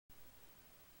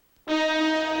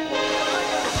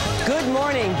Good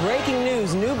morning. Breaking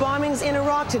news. New bombings in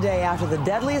Iraq today after the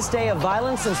deadliest day of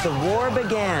violence since the war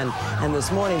began. And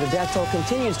this morning, the death toll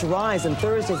continues to rise, and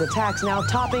Thursday's attacks now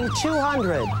topping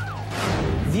 200.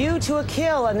 View to a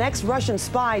kill. An ex-Russian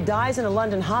spy dies in a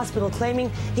London hospital claiming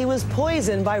he was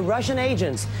poisoned by Russian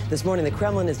agents. This morning, the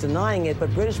Kremlin is denying it, but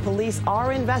British police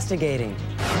are investigating.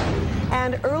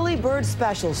 And early bird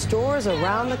special. Stores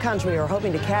around the country are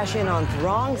hoping to cash in on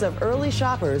throngs of early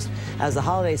shoppers as the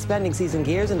holiday spending season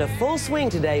gears into full swing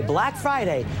today, Black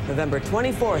Friday, November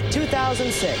 24th,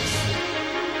 2006.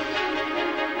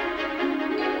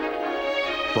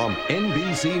 From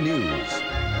NBC News,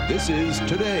 this is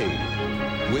Today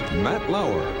with Matt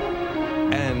Lauer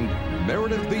and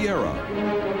Meredith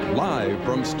Vieira, live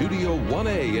from Studio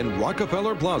 1A in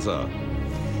Rockefeller Plaza.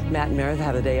 Matt and Meredith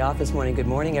have a day off this morning. Good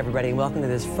morning, everybody, and welcome to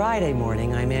this Friday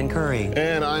morning. I'm Ann Curry.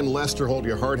 And I'm Lester Holt.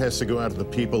 Your heart has to go out to the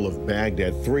people of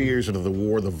Baghdad. 3 years into the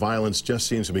war, the violence just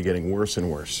seems to be getting worse and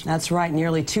worse. That's right.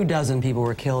 Nearly 24 people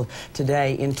were killed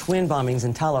today in twin bombings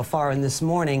in Tal Afar. And this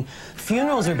morning,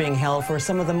 funerals are being held for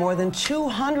some of the more than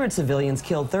 200 civilians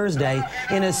killed Thursday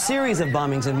in a series of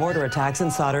bombings and mortar attacks in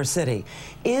Sadr City.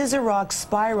 Is Iraq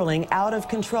spiraling out of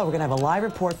control? We're going to have a live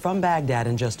report from Baghdad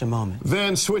in just a moment.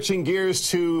 Then switching gears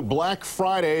to Black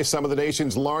Friday, some of the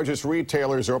nation's largest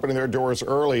retailers are opening their doors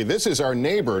early. This is our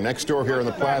neighbor next door here in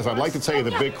the plaza. I'd like to tell you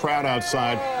the big crowd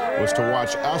outside was to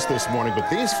watch us this morning, but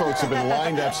these folks have been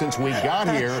lined up since we got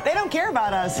here. They don't care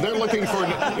about us. They're looking for,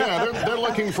 they're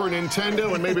looking for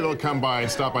Nintendo, and maybe they'll come by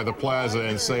and stop by the plaza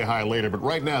and say hi later. But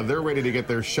right now, they're ready to get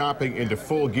their shopping into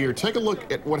full gear. Take a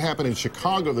look at what happened in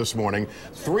Chicago this morning.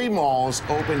 3 malls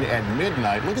opened at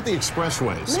midnight. Look at the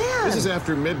expressways. Man. This is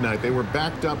after midnight. They were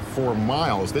backed up for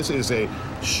miles. This is a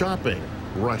shopping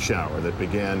rush hour that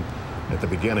began at the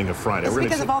beginning of Friday. It's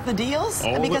because of all the deals?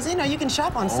 Because, you know, you can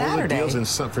shop on Saturday. All the deals,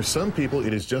 and for some people,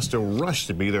 it is just a rush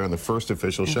to be there on the first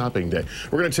official shopping day.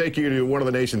 We're going to take you to one of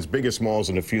the nation's biggest malls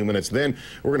in a few minutes. Then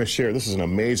we're going to share, this is an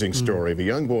amazing story, of a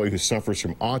young boy who suffers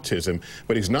from autism,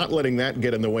 but he's not letting that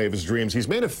get in the way of his dreams. He's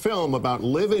made a film about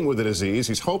living with the disease.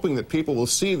 He's hoping that people will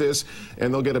see this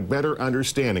and they'll get a better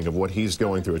understanding of what he's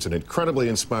going through. It's an incredibly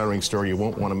inspiring story. You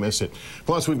won't want to miss it.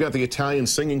 Plus, we've got the Italian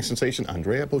singing sensation,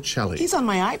 Andrea Bocelli. He's on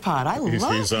my iPod. I love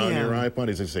him. He's on your iPod.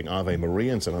 He's singing Ave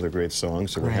Maria and some other great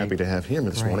songs. So we're happy to have him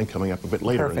this morning, coming up a bit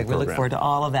later in the program. We look forward to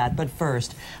all of that. But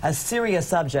first, a serious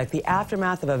subject, the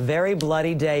aftermath of a very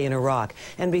bloody day in Iraq.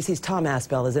 NBC's Tom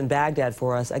Aspell is in Baghdad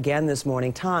for us again this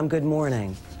morning. Tom, good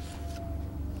morning.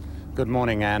 Good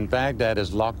morning, Ann. Baghdad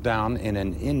is locked down in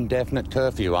an indefinite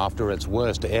curfew after its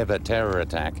worst ever terror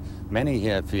attack. Many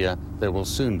here fear there will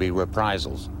soon be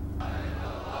reprisals.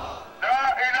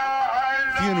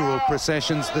 Funeral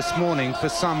processions this morning for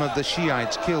some of the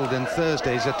Shiites killed in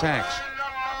Thursday's attacks,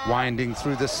 winding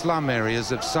through the slum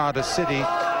areas of Sadr City,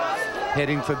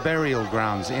 heading for burial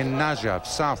grounds in Najaf,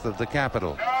 south of the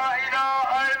capital.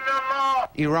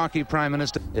 If Iraqi Prime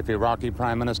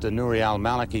Minister Nouri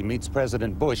al-Maliki meets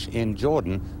President Bush in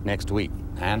Jordan next week.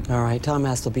 Ann? All right, Tom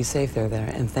Aspell, be safe there,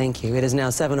 and thank you. It is now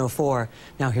 7:04.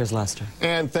 Now here's Lester.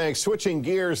 And thanks. Switching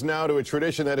gears now to a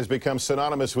tradition that has become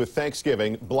synonymous with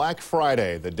Thanksgiving, Black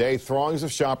Friday, the day throngs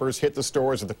of shoppers hit the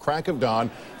stores at the crack of dawn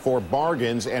for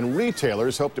bargains, and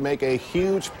retailers hope to make a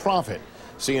huge profit.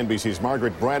 CNBC's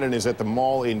Margaret Brennan is at the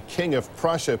mall in King of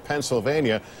Prussia,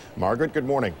 Pennsylvania. Margaret, good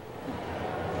morning.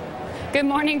 Good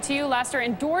morning to you, Lester.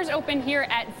 And doors open here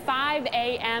at 5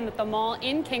 a.m. at the mall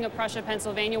in King of Prussia,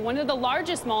 Pennsylvania, one of the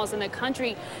largest malls in the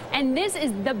country. And this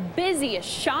is the busiest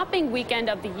shopping weekend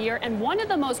of the year and one of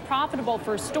the most profitable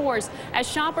for stores as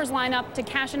shoppers line up to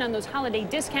cash in on those holiday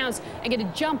discounts and get a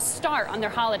jump start on their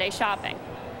holiday shopping.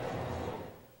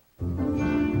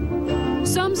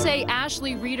 Some say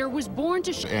Ashley Reeder was born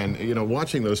to And, you know,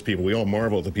 watching those people, we all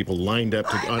marvel at the people lined up.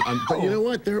 But you know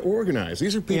what? They're organized.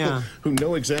 These are people who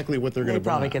know exactly what they're going to buy.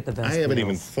 They probably get the best I haven't deals.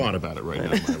 even thought about it right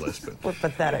now on my list. But We're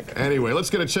pathetic. Anyway,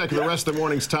 let's get a check of the rest of the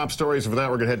morning's top stories. For that,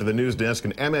 we're going to head to the news desk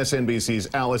and MSNBC's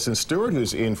Allison Stewart,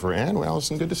 who's in for Ann. Well,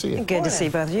 Allison, good to see you. Good to see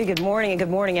both of you. Good morning, and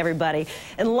good morning, everybody.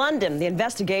 In London, the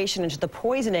investigation into the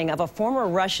poisoning of a former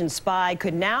Russian spy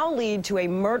could now lead to a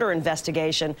murder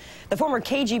investigation. The former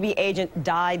KGB agent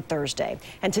died Thursday.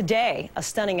 And today, a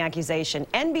stunning accusation.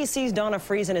 NBC's Donna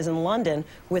Friesen is in London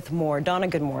with more. Donna,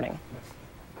 good morning.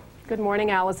 Good morning,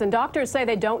 Allison. Doctors say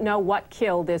they don't know what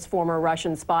killed this former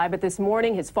Russian spy, but this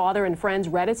morning his father and friends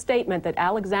read a statement that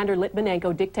Alexander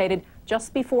Litvinenko dictated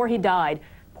just before he died,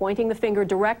 pointing the finger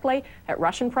directly at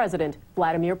Russian President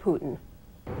Vladimir Putin.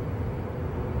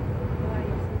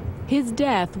 His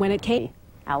death when it came.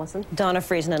 Allison? Donna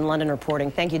Friesen in London reporting.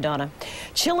 Thank you, Donna.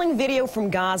 Chilling video from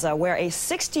Gaza where a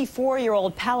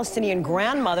 64-year-old Palestinian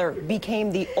grandmother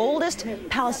became the oldest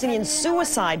Palestinian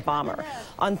suicide bomber.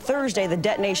 On Thursday, the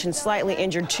detonation slightly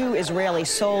injured 2 Israeli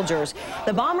soldiers.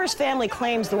 The bomber's family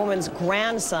claims the woman's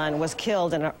grandson was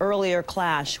killed in an earlier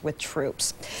clash with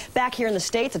troops. Back here in the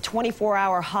States, a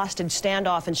 24-hour hostage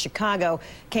standoff in Chicago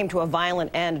came to a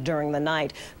violent end during the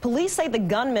night. Police say the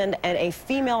gunman and a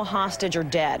female hostage are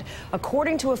dead.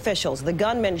 According to officials, the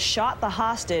gunman shot the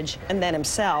hostage and then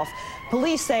himself.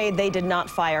 Police say they did not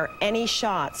fire any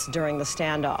shots during the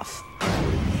standoff.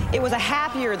 It was a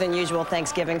happier than usual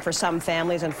Thanksgiving for some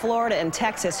families in Florida and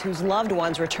Texas whose loved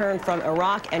ones returned from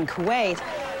Iraq and Kuwait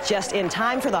just in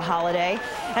time for the holiday.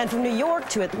 And from New York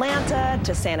to Atlanta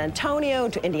to San Antonio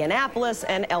to Indianapolis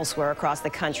and elsewhere across the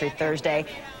country Thursday,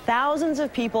 thousands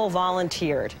of people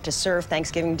volunteered to serve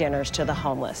Thanksgiving dinners to the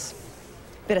homeless.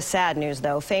 Bit of sad news,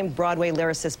 though. Famed Broadway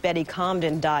lyricist Betty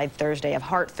Comden died Thursday of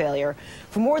heart failure.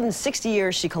 For more than 60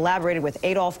 years, she collaborated with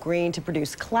Adolph Green to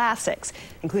produce classics,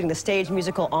 including the stage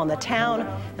musical On the Town,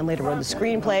 and later wrote the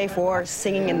screenplay for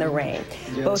Singing in the Rain.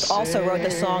 Both also wrote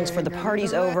the songs for The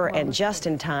Party's Over and Just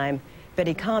in Time.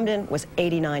 Betty Comden was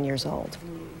 89 years old.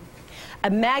 A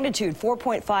magnitude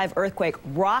 4.5 earthquake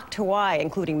rocked Hawaii,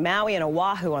 including Maui and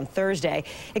Oahu on Thursday.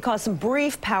 It caused some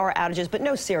brief power outages, but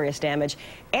no serious damage.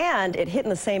 And it hit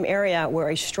in the same area where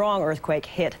a strong earthquake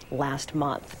hit last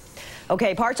month.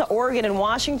 Okay, parts of Oregon and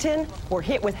Washington were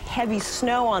hit with heavy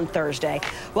snow on Thursday.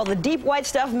 Well, the deep white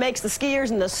stuff makes the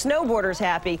skiers and the snowboarders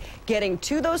happy. Getting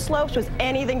to those slopes was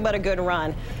anything but a good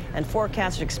run. And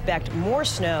forecasters expect more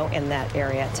snow in that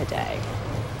area today.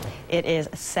 It is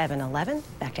 7:11.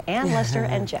 Back to Ann, Lester,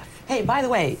 and Jeff. Hey, by the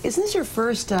way, isn't this your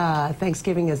first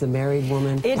Thanksgiving as a married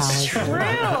woman? It's true.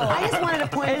 I just wanted to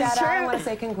point that out. I want to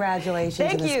say congratulations.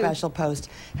 Thank and you. a special post.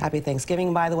 Happy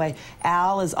Thanksgiving. By the way,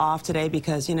 Al is off today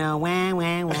because, you know, wah,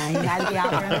 wah, wah. He had to be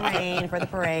out there in the rain for the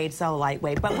parade, so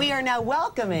lightweight. But we are now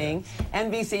welcoming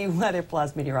NBC Weather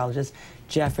Plus meteorologist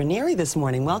Jeff Ranieri this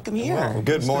morning. Welcome here. Well,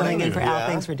 good morning. Filling in for Al.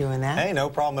 Thanks for doing that. Hey, no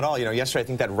problem at all. You know, yesterday I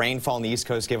think that rainfall on the East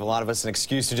Coast gave a lot of us an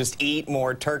excuse to just eat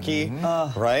more turkey.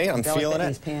 Right? I'm feeling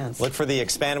it. Pants. Look for the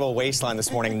expandable waistline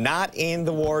this morning. Not in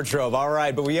the wardrobe. All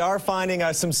right, but we are finding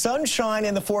some sunshine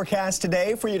in the forecast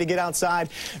today for you to get outside,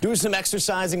 do some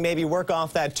exercising, maybe work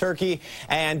off that turkey.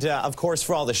 And, of course,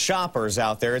 for all the shoppers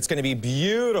out there, it's going to be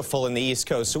beautiful in the East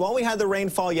Coast. So while we had the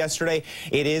rainfall yesterday,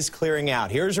 it is clearing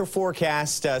out. Here's your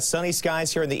forecast. Sunny skies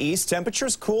here in the east.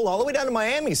 Temperatures cool all the way down to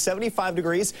Miami, 75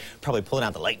 degrees. Probably pulling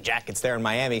out the light jackets there in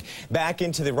Miami. Back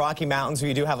into the Rocky Mountains,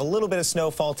 we do have a little bit of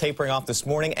snowfall tapering off this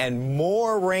morning and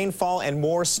more rainfall and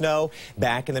more snow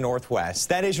back in the northwest.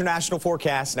 That is your national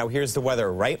forecast. Now here's the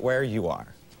weather right where you are.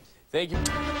 Thank you.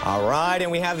 All right, and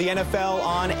we have the NFL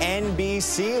on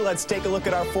NBC. Let's take a look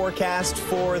at our forecast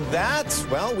for that.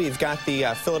 Well, we've got the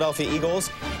Philadelphia Eagles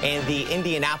and the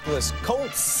Indianapolis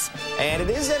Colts, and it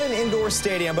is at an indoor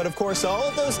stadium. But, of course, all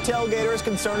of those tailgaters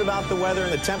concerned about the weather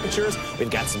and the temperatures,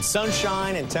 we've got some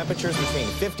sunshine and temperatures between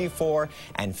 54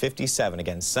 and 57.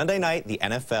 Again, Sunday night, the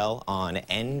NFL on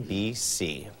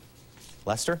NBC.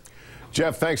 Lester?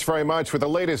 Jeff, thanks very much. With the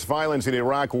latest violence in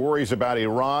Iraq, worries about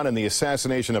Iran and the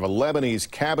assassination of a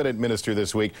Lebanese cabinet minister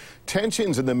this week,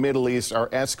 tensions in the Middle East are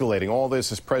escalating. All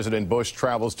this as President Bush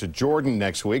travels to Jordan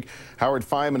next week. Howard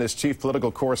Fineman is chief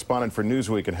political correspondent for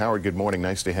Newsweek. And Howard, good morning.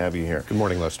 Nice to have you here. Good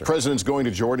morning, Lester. President's going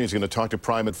to Jordan. He's going to talk to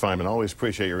Private Fineman. Always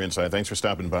appreciate your insight. Thanks for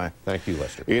stopping by. Thank you,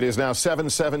 Lester. It is now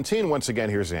 7:17. Once again,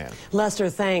 here's Ann. Lester,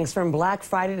 thanks. From Black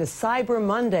Friday to Cyber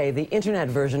Monday, the internet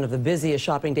version of the busiest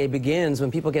shopping day begins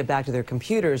when people get back to their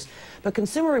computers. But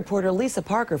consumer reporter Lisa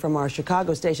Parker from our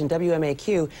Chicago station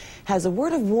WMAQ has a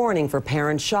word of warning for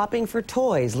parents shopping for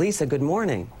toys. Lisa, good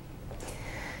morning.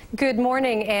 Good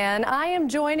morning, Ann. I am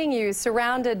joining you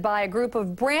surrounded by a group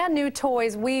of brand new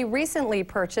toys we recently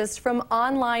purchased from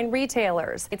online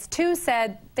retailers. It's two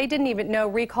said they didn't even know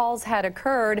recalls had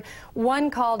occurred. One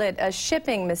called it a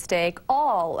shipping mistake.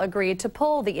 All agreed to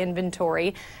pull the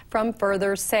inventory from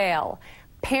further sale.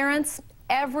 Parents,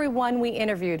 everyone we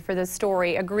interviewed for this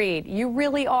story agreed you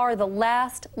really are the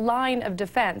last line of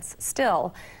defense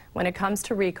still when it comes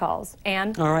to recalls.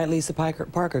 Ann? All right, Lisa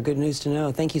Parker, good news to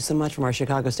know. Thank you so much from our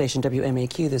Chicago station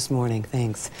WMAQ this morning.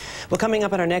 Thanks. Well, coming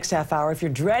up in our next half hour, if you're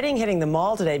dreading hitting the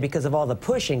mall today because of all the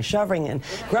pushing, shoving, and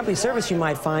grumpy service you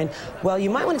might find, well, you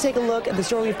might want to take a look at the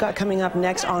story we've got coming up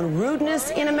next on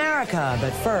rudeness in America.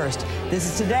 But first, this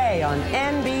is Today on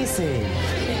NBC.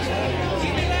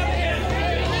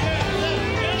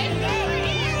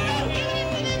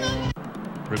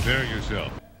 Prepare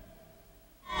yourself.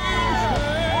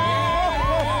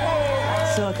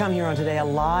 Still to come here on Today, a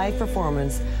live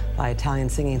performance by Italian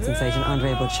singing sensation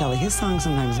Andrea Bocelli. His songs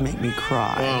sometimes make me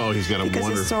cry. Oh, he's got a because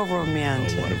he's so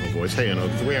romantic. wonderful voice. Hey, in a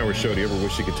 3-hour show, do you ever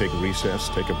wish you could take a recess,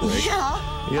 take a break? Yeah.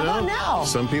 You How know, about now?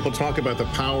 Some people talk about the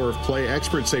power of play.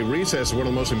 Experts say recess is one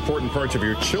of the most important parts of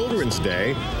your children's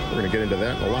day. We're going to get into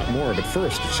that and a lot more. But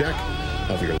first, a check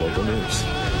of your local news.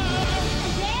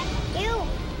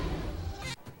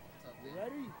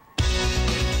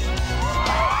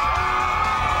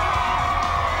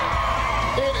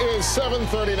 It is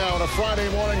 7:30 now on a Friday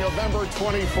morning, November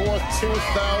 24th,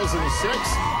 2006.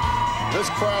 This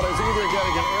crowd is either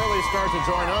getting an early start to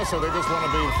join us or they just want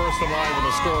to be first in line when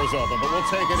the stores open. But we'll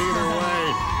take it either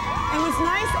way. And what's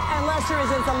nice, Lester, is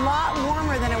it's a lot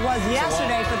warmer than it was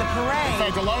yesterday for the parade.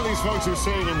 In fact, a lot of these folks are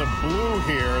sitting in the blue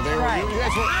here. They were, Right.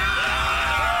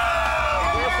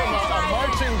 They're from a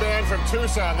marching band from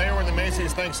Tucson. They were in the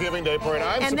Macy's Thanksgiving Day Parade.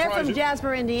 And they're from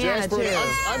Jasper, Indiana, too.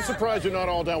 I'm surprised you're not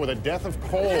all down with a death of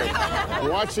cold.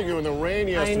 Watching you in the rain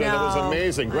yesterday, that was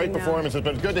amazing. Great performances.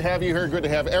 But good to have you here. Good to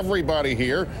have everybody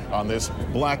here on this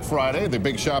Black Friday, the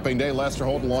big shopping day. Lester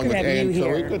Holt along with Ann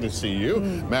Chloe. Good to see you.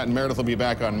 Matt and Meredith will be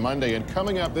back on Monday. And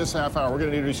coming up this half hour, we're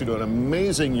going to introduce you to an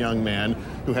amazing young man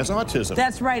who has autism.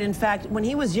 That's right. In fact, when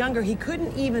he was younger, he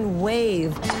couldn't even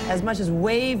wave as much as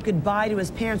wave goodbye to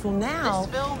his parents. Well, now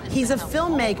he's a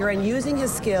filmmaker and using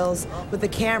his skills with the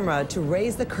camera to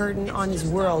raise the curtain on his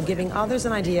world, giving others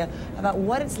an idea about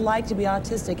what it's like to be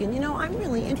autistic. And you know, I'm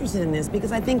really interested in this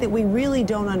because I think that we really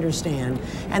don't understand.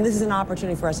 And this is an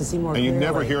opportunity for us to see more clearly. And you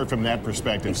never hear it from that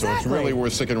perspective. Exactly. So it's really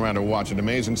worth sticking around to watch. An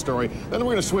amazing story. Then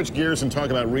we're going to switch gears and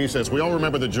talk about recess. We all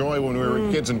remember the joy when we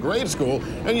were kids in grade school,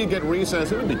 and you'd get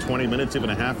recess. It would be 20 minutes, even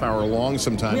a half hour long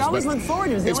sometimes. We always look forward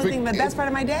to it. It was the only thing, the best part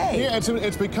of my day. Yeah,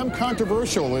 it's become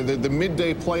controversial. The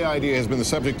midday play idea has been the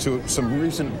subject to some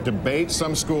recent debate.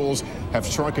 Some schools have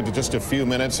shrunk it to just a few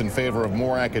minutes in favor of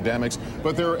more academics.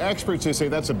 But there are experts who say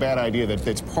that's a bad idea, that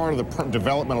it's part of the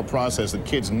developmental process, that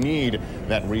kids need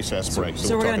that recess break.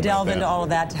 So we're going to delve into all of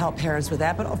that to help parents with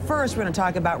that. But first, we're going to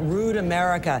talk about Rude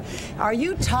America. Are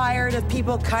you tired of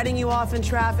people cutting you off in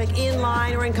traffic, in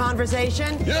line, or in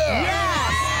conversation? Yeah!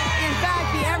 Yes! In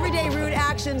fact, the everyday rude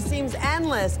action seems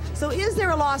endless. So is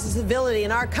there a loss of civility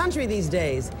in our country these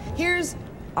days? Here's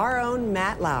our own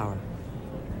Matt Lauer.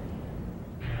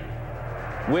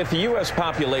 With the U.S.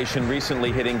 population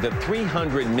recently hitting the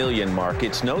 300 million mark,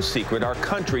 it's no secret our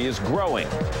country is growing,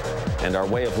 and our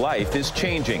way of life is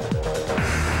changing.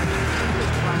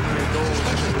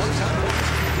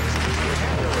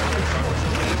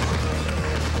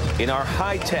 In our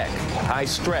high-tech,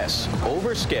 high-stress,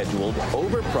 overscheduled,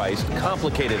 overpriced,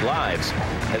 complicated lives,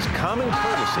 has common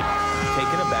courtesy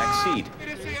taken a back seat?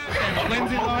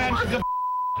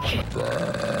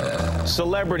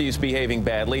 Celebrities behaving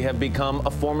badly have become a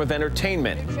form of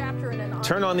entertainment.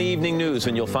 Turn on the evening news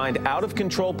and you'll find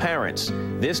out-of-control parents.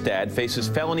 This dad faces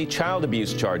felony child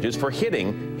abuse charges for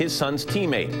hitting his son's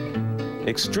teammate.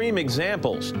 Extreme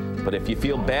examples, but if you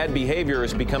feel bad behavior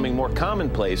is becoming more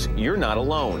commonplace, you're not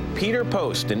alone. Peter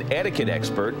Post, an etiquette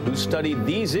expert who studied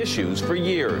these issues for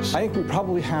years. I think we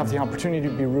probably have the opportunity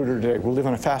to be ruder today. We live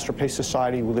in a faster-paced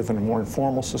society. We live in a more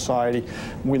informal society.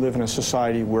 We live in a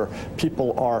society where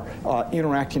people are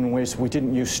interacting in ways we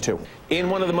didn't used to. In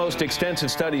one of the most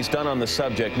extensive studies done on the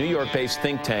subject, New York-based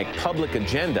think tank Public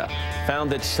Agenda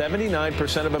found that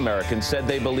 79% of Americans said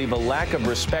they believe a lack of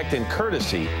respect and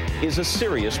courtesy is a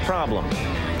serious problem.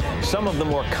 Some of the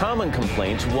more common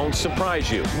complaints won't surprise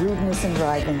you. Rudeness in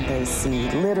driving, they see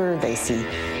litter, they see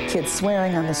kids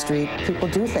swearing on the street. People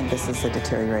do think this is a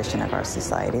deterioration of our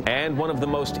society. And one of the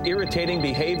most irritating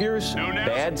behaviors,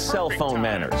 bad cell phone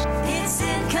manners. It's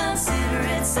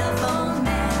inconsiderate cell phone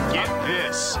manners. Get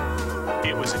this.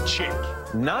 It was a chick.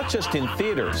 Not just in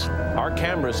theaters. Our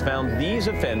cameras found these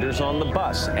offenders on the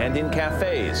bus and in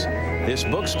cafes. This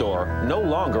bookstore, no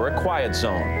longer a quiet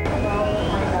zone.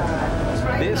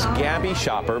 This Gabby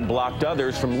shopper blocked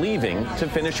others from leaving to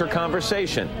finish her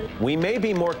conversation. We may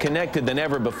be more connected than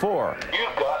ever before,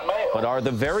 but are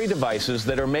the very devices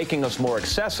that are making us more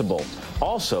accessible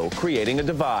also creating a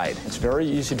divide? It's very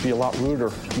easy to be a lot ruder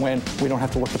when we don't have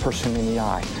to look the person in the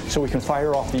eye. So we can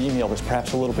fire off the email that's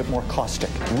perhaps a little bit more caustic.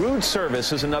 Rude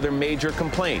service is another major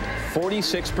complaint.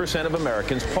 46% of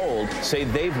Americans polled say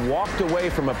they've walked away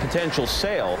from a potential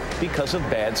sale because of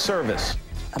bad service.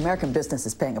 American business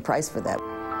is paying a price for that.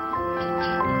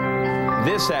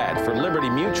 This ad for Liberty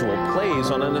Mutual plays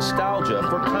on a nostalgia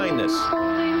for kindness.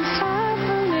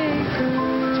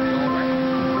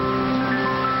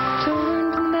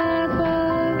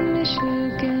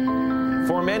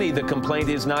 For For many, the complaint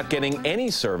is not getting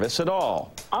any service at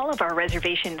all. All of our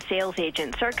reservation sales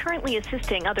agents are currently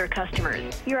assisting other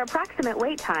customers. Your approximate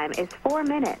wait time is 4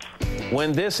 minutes.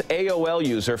 When this AOL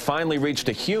user finally reached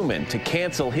a human to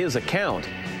cancel his account,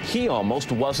 he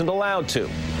almost wasn't allowed to.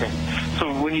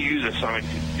 So when you use this, I mean,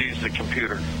 you use the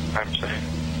computer, I'm saying.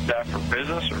 Is that for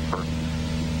business or for...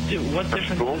 Dude, what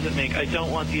difference does it make? I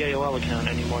don't want the AOL account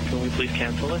anymore. Can we please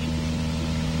cancel it?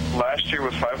 Last year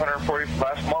was 540.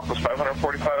 Last month was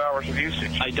 545 hours of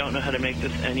usage. I don't know how to make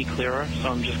this any clearer, so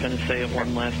I'm just going to say it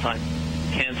one last time.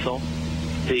 Cancel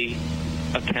the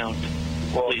account.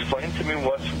 Well, please. Explain to me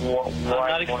why. I'm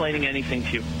not explaining anything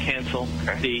to you. Cancel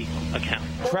the account.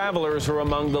 Travelers are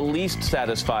among the least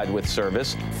satisfied with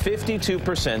service.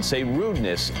 52% say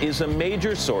rudeness is a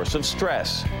major source of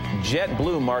stress.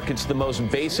 JetBlue markets the most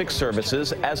basic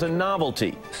services as a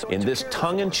novelty in this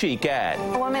tongue-in-cheek ad.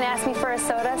 A woman asked me for a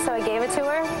soda, so I gave it to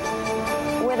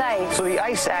her with ice. So the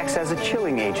ice acts as a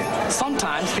chilling agent.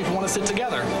 Sometimes people want to sit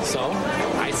together, so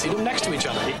I seat them next to each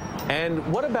other. And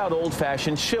what about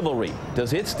old-fashioned chivalry?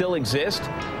 Does it still exist?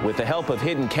 With the help of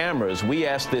hidden cameras, we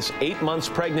asked this 8 months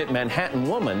pregnant Manhattan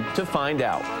woman to find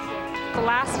out. The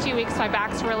last few weeks, my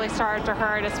back's really started to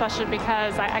hurt, especially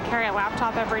because I carry a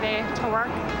laptop every day to work.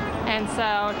 And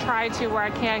so try to, where I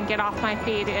can, get off my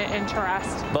feet into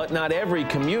rest. But not every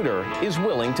commuter is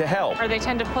willing to help. Or they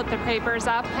tend to put the papers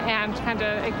up and kind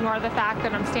of ignore the fact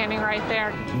that I'm standing right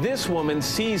there. This woman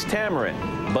sees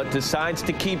Tamarin, but decides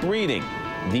to keep reading.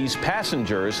 These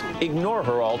passengers ignore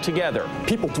her altogether.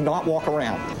 People do not walk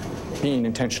around being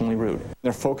intentionally rude.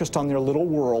 They're focused on their little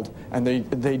world, and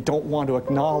they don't want to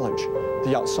acknowledge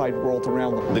the outside world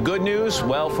around them. The good news,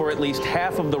 well, for at least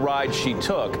half of the rides she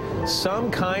took, some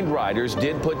kind riders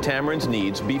did put Tamarin's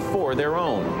needs before their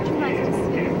own.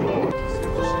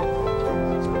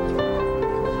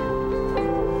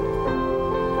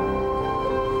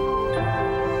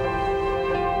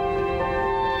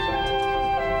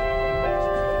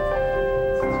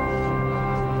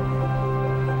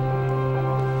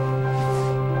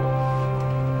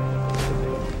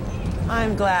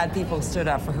 I'm glad people stood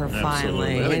up for her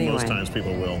finally. I think anyway. most times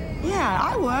people will. Yeah,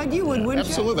 I would. You would, wouldn't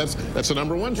Absolutely. you? That's the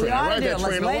number one train. We ought I ride to do that it.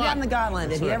 Let's train lay a lot. down the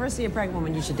gauntlet. If you ever see a pregnant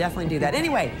woman, you should definitely do that.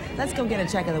 Anyway, let's go get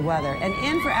a check of the weather. And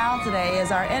in for Al today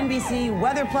is our NBC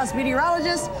Weather Plus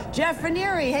meteorologist, Jeff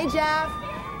Ranieri. Hey, Jeff.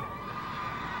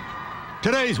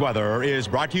 Today's weather is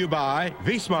brought to you by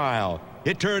V-Smile.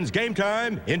 It turns game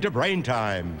time into brain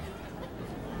time.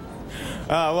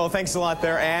 Well, thanks a lot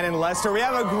there, Ann and Lester. We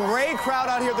have a great crowd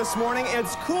out here this morning.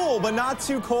 It's cool, but not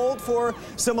too cold for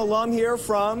some alum here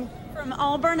from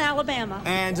Auburn, Alabama.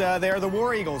 And they're the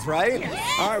War Eagles, right?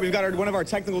 Yes. All right, we've got one of our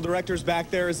technical directors back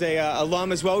there is a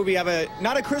alum as well. We have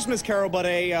not a Christmas carol, but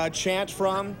a chant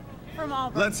from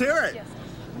Auburn. Let's hear it. Yes.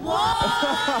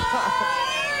 Whoa!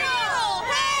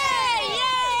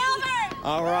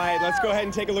 All right, let's go ahead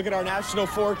and take a look at our national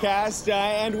forecast.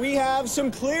 And we have some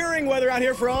clearing weather out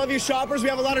here for all of you shoppers. We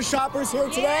have a lot of shoppers here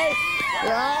today.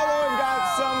 Yeah, we've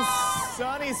got some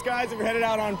sunny skies if you're headed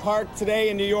out on Park today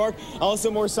in New York.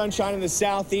 Also more sunshine in the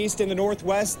southeast and the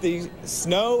northwest. The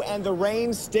snow and the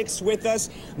rain sticks with us.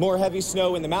 More heavy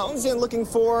snow in the mountains. And looking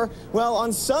for, well,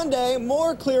 on Sunday,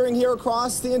 more clearing here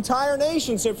across the entire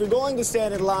nation. So if you're going to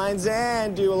stand in lines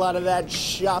and do a lot of that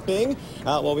shopping,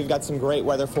 well, we've got some great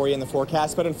weather for you in the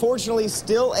forecast. But unfortunately,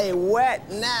 still a wet,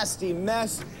 nasty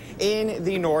mess in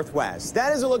the northwest.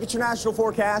 That is a look at your national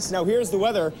forecast. Now here's the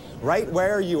weather right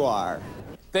where you are.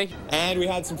 Thank you. And we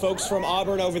had some folks from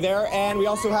Auburn over there, and we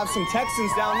also have some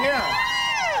Texans down here.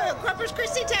 Corpus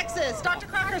Christi, Texas. Dr.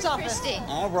 Crocker's office.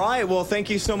 All right. Well, thank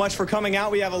you so much for coming out.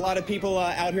 We have a lot of people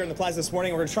out here in the plaza this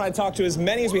morning. We're going to try to talk to as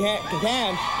many as we can.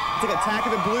 Take a tack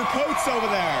of the blue coats over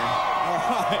there.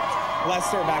 All right.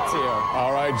 Lester, back to you.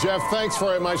 All right, Jeff, thanks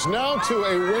very much. Now to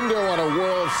a window on a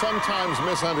world sometimes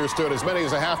misunderstood. As many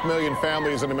as 500,000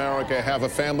 families in America have a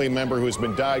family member who's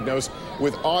been diagnosed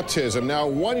with autism. Now,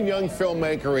 one young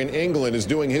filmmaker in England is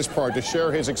doing his part to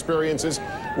share his experiences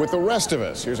with the rest of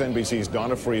us. Here's NBC's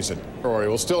Donna Friesen. Story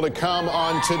will still to come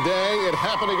on today. It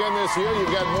happened again this year.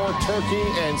 You've got more turkey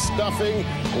and stuffing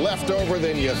left over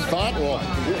than you thought. Well,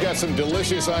 we've got some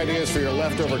delicious ideas for your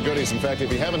leftover goodies. In fact,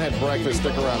 if you haven't had breakfast,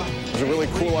 stick around. There's a really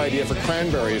cool idea for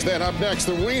cranberries. Then up next,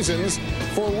 the reasons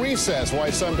for recess. Why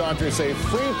some doctors say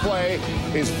free play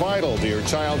is vital to your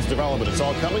child's development. It's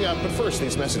all coming up, but first,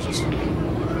 these messages.